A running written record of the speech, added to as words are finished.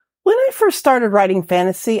I first started writing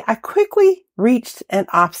fantasy, I quickly reached an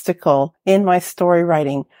obstacle in my story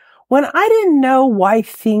writing when I didn't know why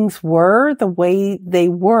things were the way they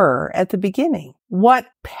were at the beginning. What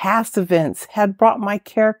past events had brought my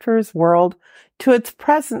character's world to its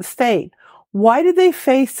present state? Why did they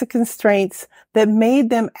face the constraints that made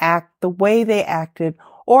them act the way they acted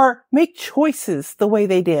or make choices the way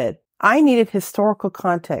they did? I needed historical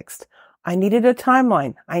context. I needed a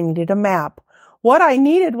timeline. I needed a map. What I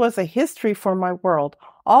needed was a history for my world,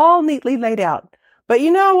 all neatly laid out. But you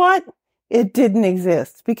know what? It didn't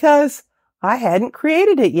exist because I hadn't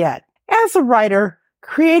created it yet. As a writer,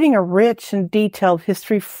 creating a rich and detailed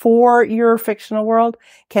history for your fictional world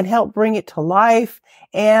can help bring it to life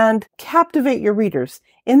and captivate your readers.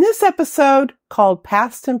 In this episode called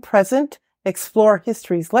Past and Present, Explore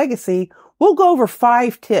History's Legacy, we'll go over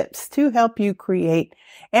 5 tips to help you create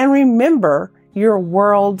and remember your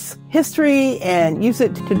world's history and use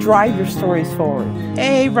it to drive your stories forward.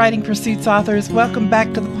 Hey, Writing Pursuits authors, welcome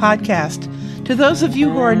back to the podcast. To those of you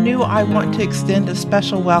who are new, I want to extend a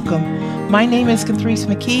special welcome. My name is Catrice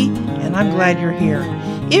McKee, and I'm glad you're here.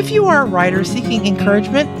 If you are a writer seeking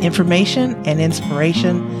encouragement, information, and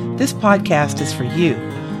inspiration, this podcast is for you.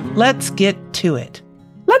 Let's get to it.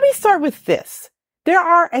 Let me start with this. There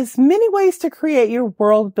are as many ways to create your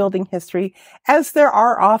world-building history as there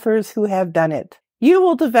are authors who have done it. You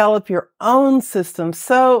will develop your own system,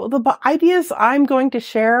 so the ideas I'm going to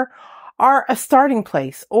share are a starting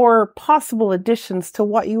place or possible additions to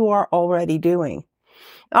what you are already doing.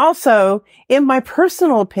 Also, in my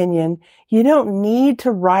personal opinion, you don't need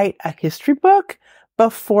to write a history book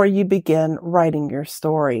before you begin writing your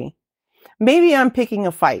story. Maybe I'm picking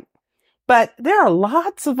a fight. But there are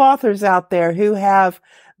lots of authors out there who have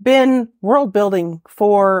been world building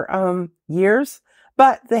for years,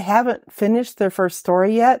 but they haven't finished their first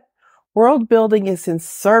story yet. World building is in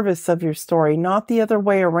service of your story, not the other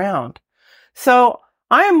way around. So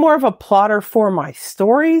I am more of a plotter for my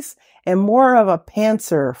stories and more of a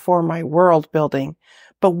pantser for my world building.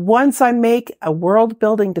 But once I make a world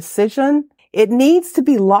building decision, it needs to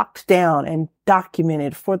be locked down and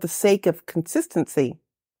documented for the sake of consistency.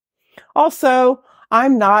 Also,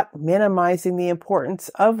 I'm not minimizing the importance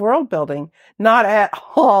of world building. Not at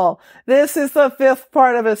all. This is the 5th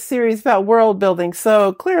part of a series about world building,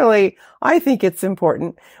 so clearly I think it's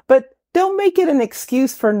important. But don't make it an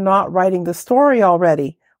excuse for not writing the story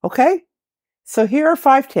already, okay? So here are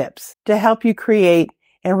 5 tips to help you create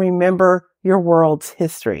and remember your world's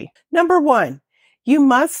history. Number 1, you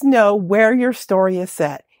must know where your story is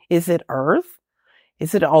set. Is it Earth?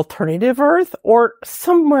 Is it alternative Earth or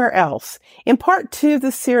somewhere else? In part 2 of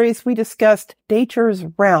the series, we discussed Nature's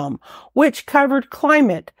Realm, which covered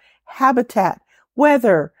climate, habitat,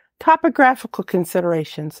 weather, topographical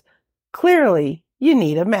considerations. Clearly, you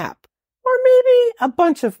need a map, or maybe a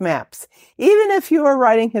bunch of maps. Even if you are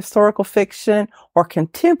writing historical fiction or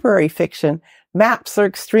contemporary fiction, maps are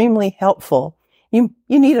extremely helpful. You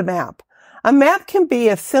need a map. A map can be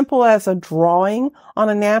as simple as a drawing on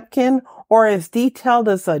a napkin or as detailed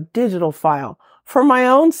as a digital file. For my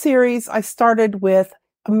own series, I started with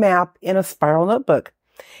a map in a spiral notebook,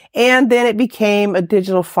 and then it became a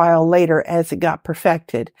digital file later as it got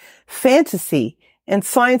perfected. Fantasy and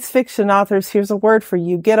science fiction authors, here's a word for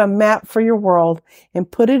you. Get a map for your world and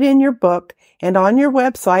put it in your book and on your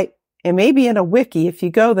website and maybe in a wiki if you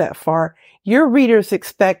go that far. Your readers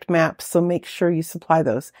expect maps, so make sure you supply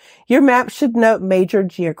those. Your map should note major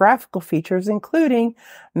geographical features, including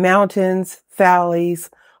mountains, valleys,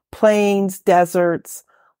 plains, deserts,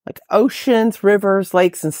 like oceans, rivers,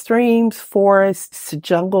 lakes and streams, forests,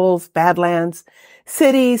 jungles, badlands,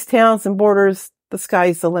 cities, towns, and borders. The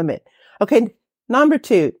sky's the limit. Okay, number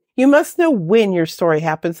 2, you must know when your story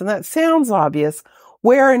happens, and that sounds obvious.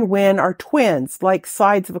 Where and when are twins, like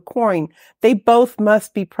sides of a coin. They both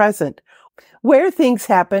must be present. Where things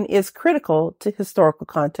happen is critical to historical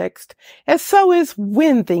context, as so is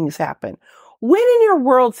when things happen. When in your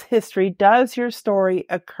world's history does your story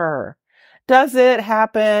occur? Does it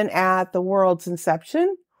happen at the world's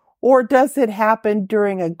inception? Or does it happen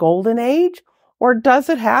during a golden age? Or does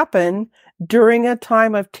it happen during a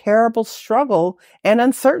time of terrible struggle and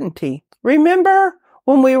uncertainty? Remember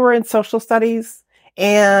when we were in social studies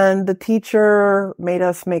and the teacher made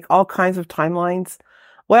us make all kinds of timelines?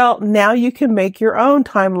 Well, now you can make your own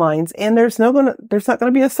timelines, and there's not going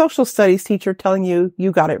to be a social studies teacher telling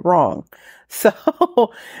you got it wrong. So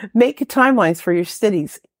make timelines for your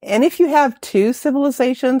cities. And if you have 2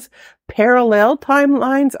 civilizations, parallel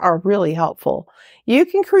timelines are really helpful. You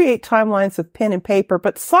can create timelines with pen and paper,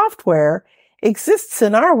 but software exists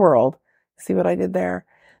in our world. See what I did there?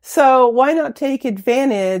 So why not take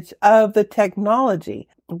advantage of the technology?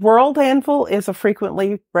 World Anvil is a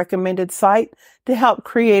frequently recommended site to help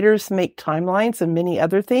creators make timelines and many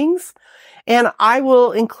other things. And I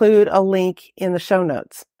will include a link in the show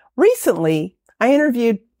notes. Recently, I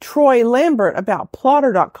interviewed Troy Lambert about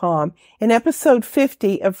Plotter.com in episode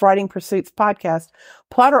 50 of Writing Pursuits podcast.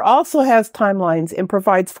 Plotter also has timelines and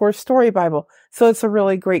provides for Story Bible, so it's a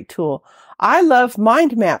really great tool. I love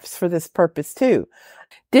mind maps for this purpose too.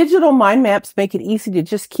 Digital mind maps make it easy to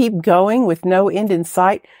just keep going with no end in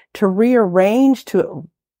sight, to rearrange, to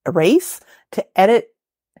erase, to edit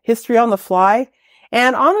history on the fly.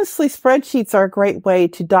 And honestly, spreadsheets are a great way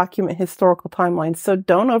to document historical timelines, so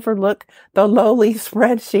don't overlook the lowly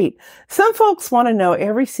spreadsheet. Some folks want to know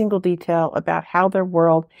every single detail about how their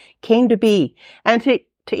world came to be, and to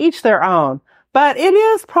each their own. But it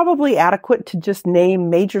is probably adequate to just name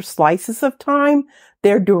major slices of time,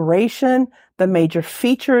 their duration, the major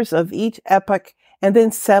features of each epoch, and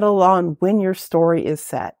then settle on when your story is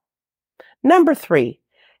set. Number 3,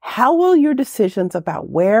 how will your decisions about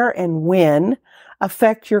where and when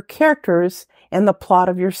affect your characters and the plot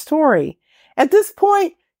of your story? At this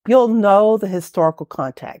point, you'll know the historical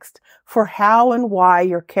context for how and why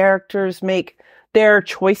your characters make their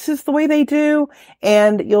choices the way they do,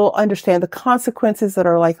 and you'll understand the consequences that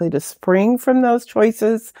are likely to spring from those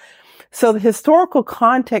choices. So the historical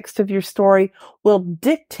context of your story will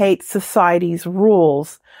dictate society's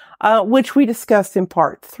rules, which we discussed in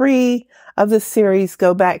part 3 of this series.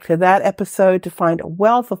 Go back to that episode to find a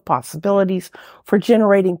wealth of possibilities for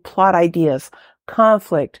generating plot ideas,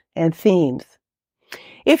 conflict, and themes.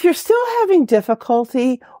 If you're still having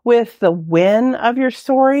difficulty with the when of your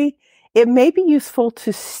story, it may be useful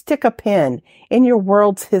to stick a pin in your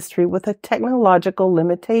world's history with a technological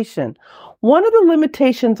limitation. One of the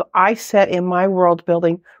limitations I set in my world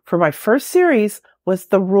building for my first series was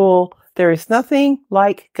the rule, there is nothing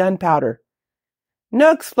like gunpowder.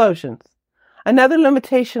 No explosions. Another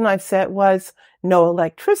limitation I set was no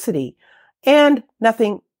electricity and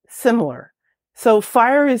nothing similar. So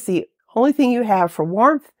fire is the only thing you have for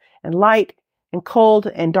warmth and light and cold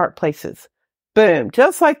and dark places. Boom.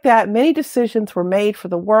 Just like that, many decisions were made for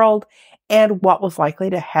the world and what was likely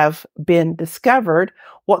to have been discovered,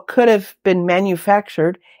 what could have been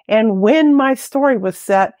manufactured, and when my story was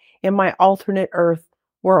set in my alternate Earth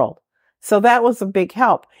world. So that was a big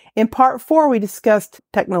help. In part 4, we discussed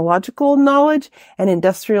technological knowledge and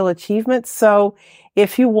industrial achievements. So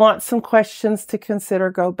if you want some questions to consider,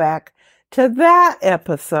 go back to that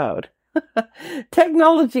episode.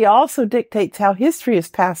 Technology also dictates how history is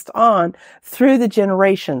passed on through the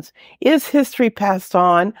generations. Is history passed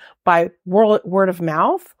on by word of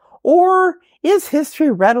mouth, or is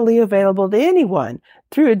history readily available to anyone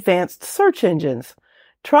through advanced search engines?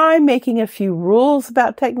 Try making a few rules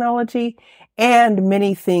about technology and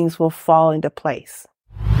many things will fall into place.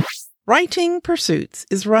 Writing Pursuits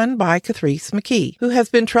is run by Catrice McKee, who has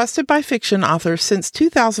been trusted by fiction authors since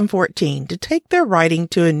 2014 to take their writing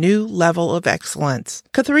to a new level of excellence.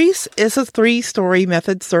 Catrice is a 3-story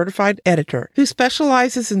method certified editor who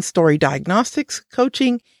specializes in story diagnostics,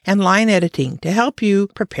 coaching, and line editing to help you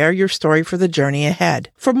prepare your story for the journey ahead.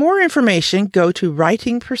 For more information, go to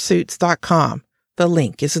writingpursuits.com. The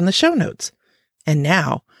link is in the show notes. And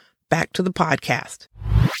now, back to the podcast.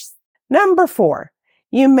 Number 4.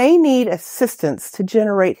 You may need assistance to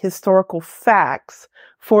generate historical facts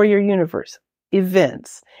for your universe,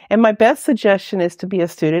 events. And my best suggestion is to be a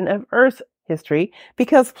student of Earth history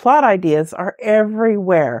because plot ideas are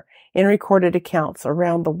everywhere in recorded accounts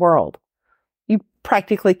around the world. You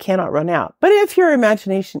practically cannot run out. But if your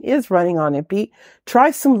imagination is running on empty,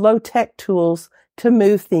 try some low-tech tools to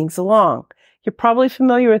move things along. You're probably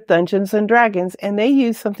familiar with Dungeons and Dragons, and they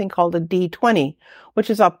use something called a D20,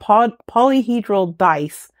 which is a polyhedral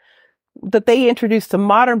dice that they introduced to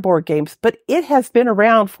modern board games, but it has been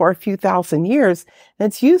around for a few thousand years, and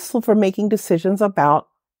it's useful for making decisions about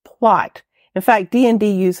plot. In fact, D&D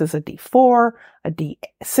uses a D4, a D6,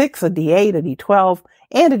 a D8, a D12,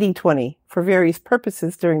 and a D20 for various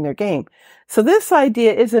purposes during their game. So this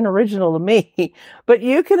idea isn't original to me, but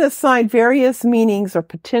you can assign various meanings or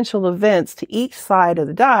potential events to each side of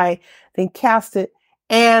the die, then cast it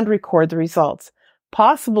and record the results.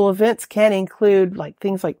 Possible events can include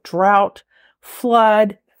things like drought,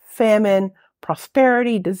 flood, famine,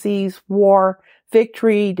 prosperity, disease, war,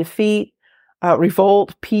 victory, defeat,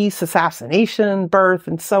 revolt, peace, assassination, birth,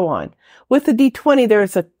 and so on. With the D20, there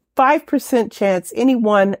is a 5% chance any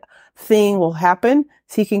one thing will happen,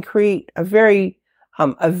 so you can create a varied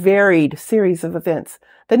series of events.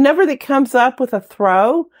 The number that comes up with a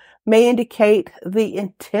throw may indicate the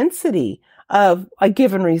intensity of a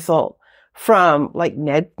given result, from like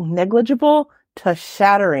negligible to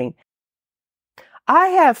shattering. I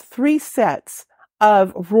have 3 sets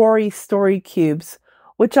of Rory story cubes,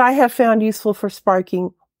 which I have found useful for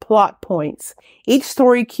sparking plot points. Each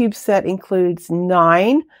story cube set includes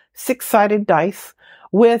 9 6-sided dice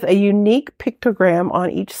with a unique pictogram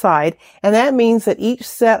on each side. And that means that each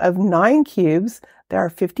set of 9 cubes, there are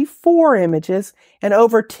 54 images and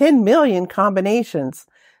over 10 million combinations.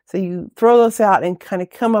 So you throw those out and kind of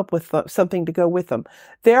come up with something to go with them.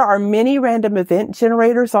 There are many random event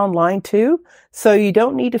generators online too, so you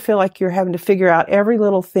don't need to feel like you're having to figure out every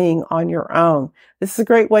little thing on your own. This is a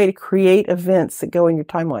great way to create events that go in your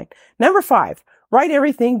timeline. Number 5, write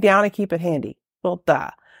everything down and keep it handy. Well, duh.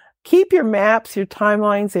 Keep your maps, your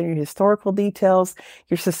timelines, and your historical details,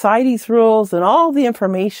 your society's rules, and all the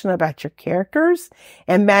information about your characters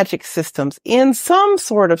and magic systems in some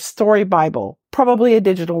sort of story Bible, probably a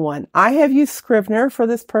digital one. I have used Scrivener for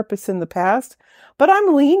this purpose in the past, but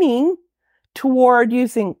I'm leaning toward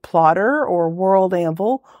using Plotter or World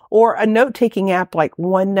Anvil or a note-taking app like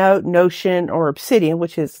OneNote, Notion, or Obsidian,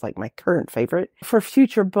 which is like my current favorite, for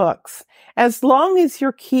future books. As long as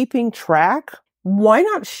you're keeping track, why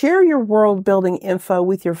not share your world building info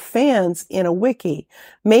with your fans in a wiki?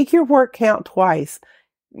 Make your work count twice.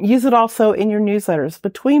 Use it also in your newsletters.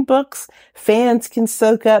 Between books, fans can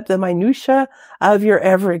soak up the minutia of your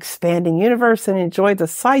ever-expanding universe and enjoy the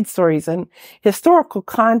side stories and historical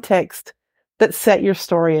context that set your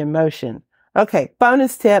story in motion. Okay,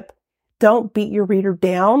 bonus tip. Don't beat your reader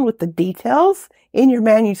down with the details in your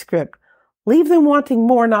manuscript. Leave them wanting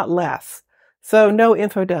more, not less. So no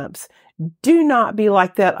info dumps. Do not be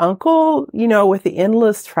like that uncle, with the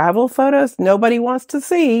endless travel photos nobody wants to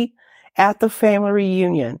see at the family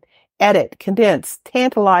reunion. Edit, condense,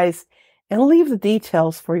 tantalize, and leave the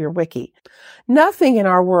details for your wiki. Nothing in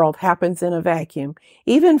our world happens in a vacuum.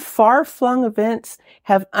 Even far-flung events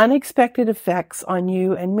have unexpected effects on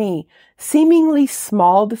you and me. Seemingly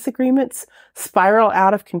small disagreements spiral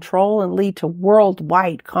out of control and lead to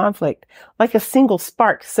worldwide conflict, like a single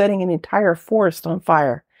spark setting an entire forest on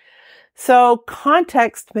fire. So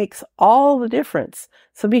context makes all the difference.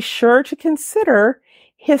 So be sure to consider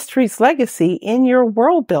history's legacy in your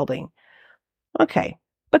world building. Okay.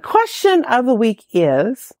 The question of the week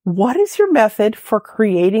is, what is your method for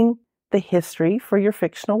creating the history for your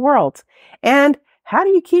fictional worlds? And how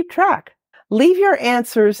do you keep track? Leave your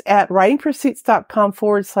answers at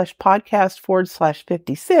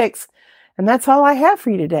writingpursuits.com/podcast/56. And that's all I have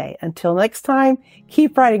for you today. Until next time,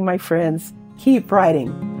 keep writing, my friends. Keep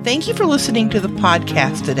writing. Thank you for listening to the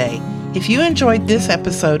podcast today. If you enjoyed this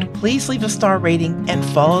episode, please leave a star rating and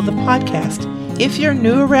follow the podcast. If you're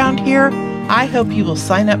new around here, I hope you will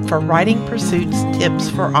sign up for Writing Pursuits Tips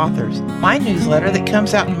for Authors, my newsletter that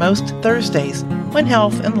comes out most Thursdays when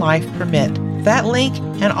health and life permit. That link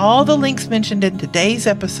and all the links mentioned in today's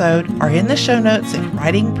episode are in the show notes at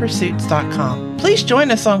writingpursuits.com. Please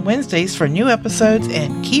join us on Wednesdays for new episodes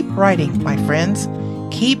and keep writing, my friends.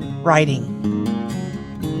 Keep writing.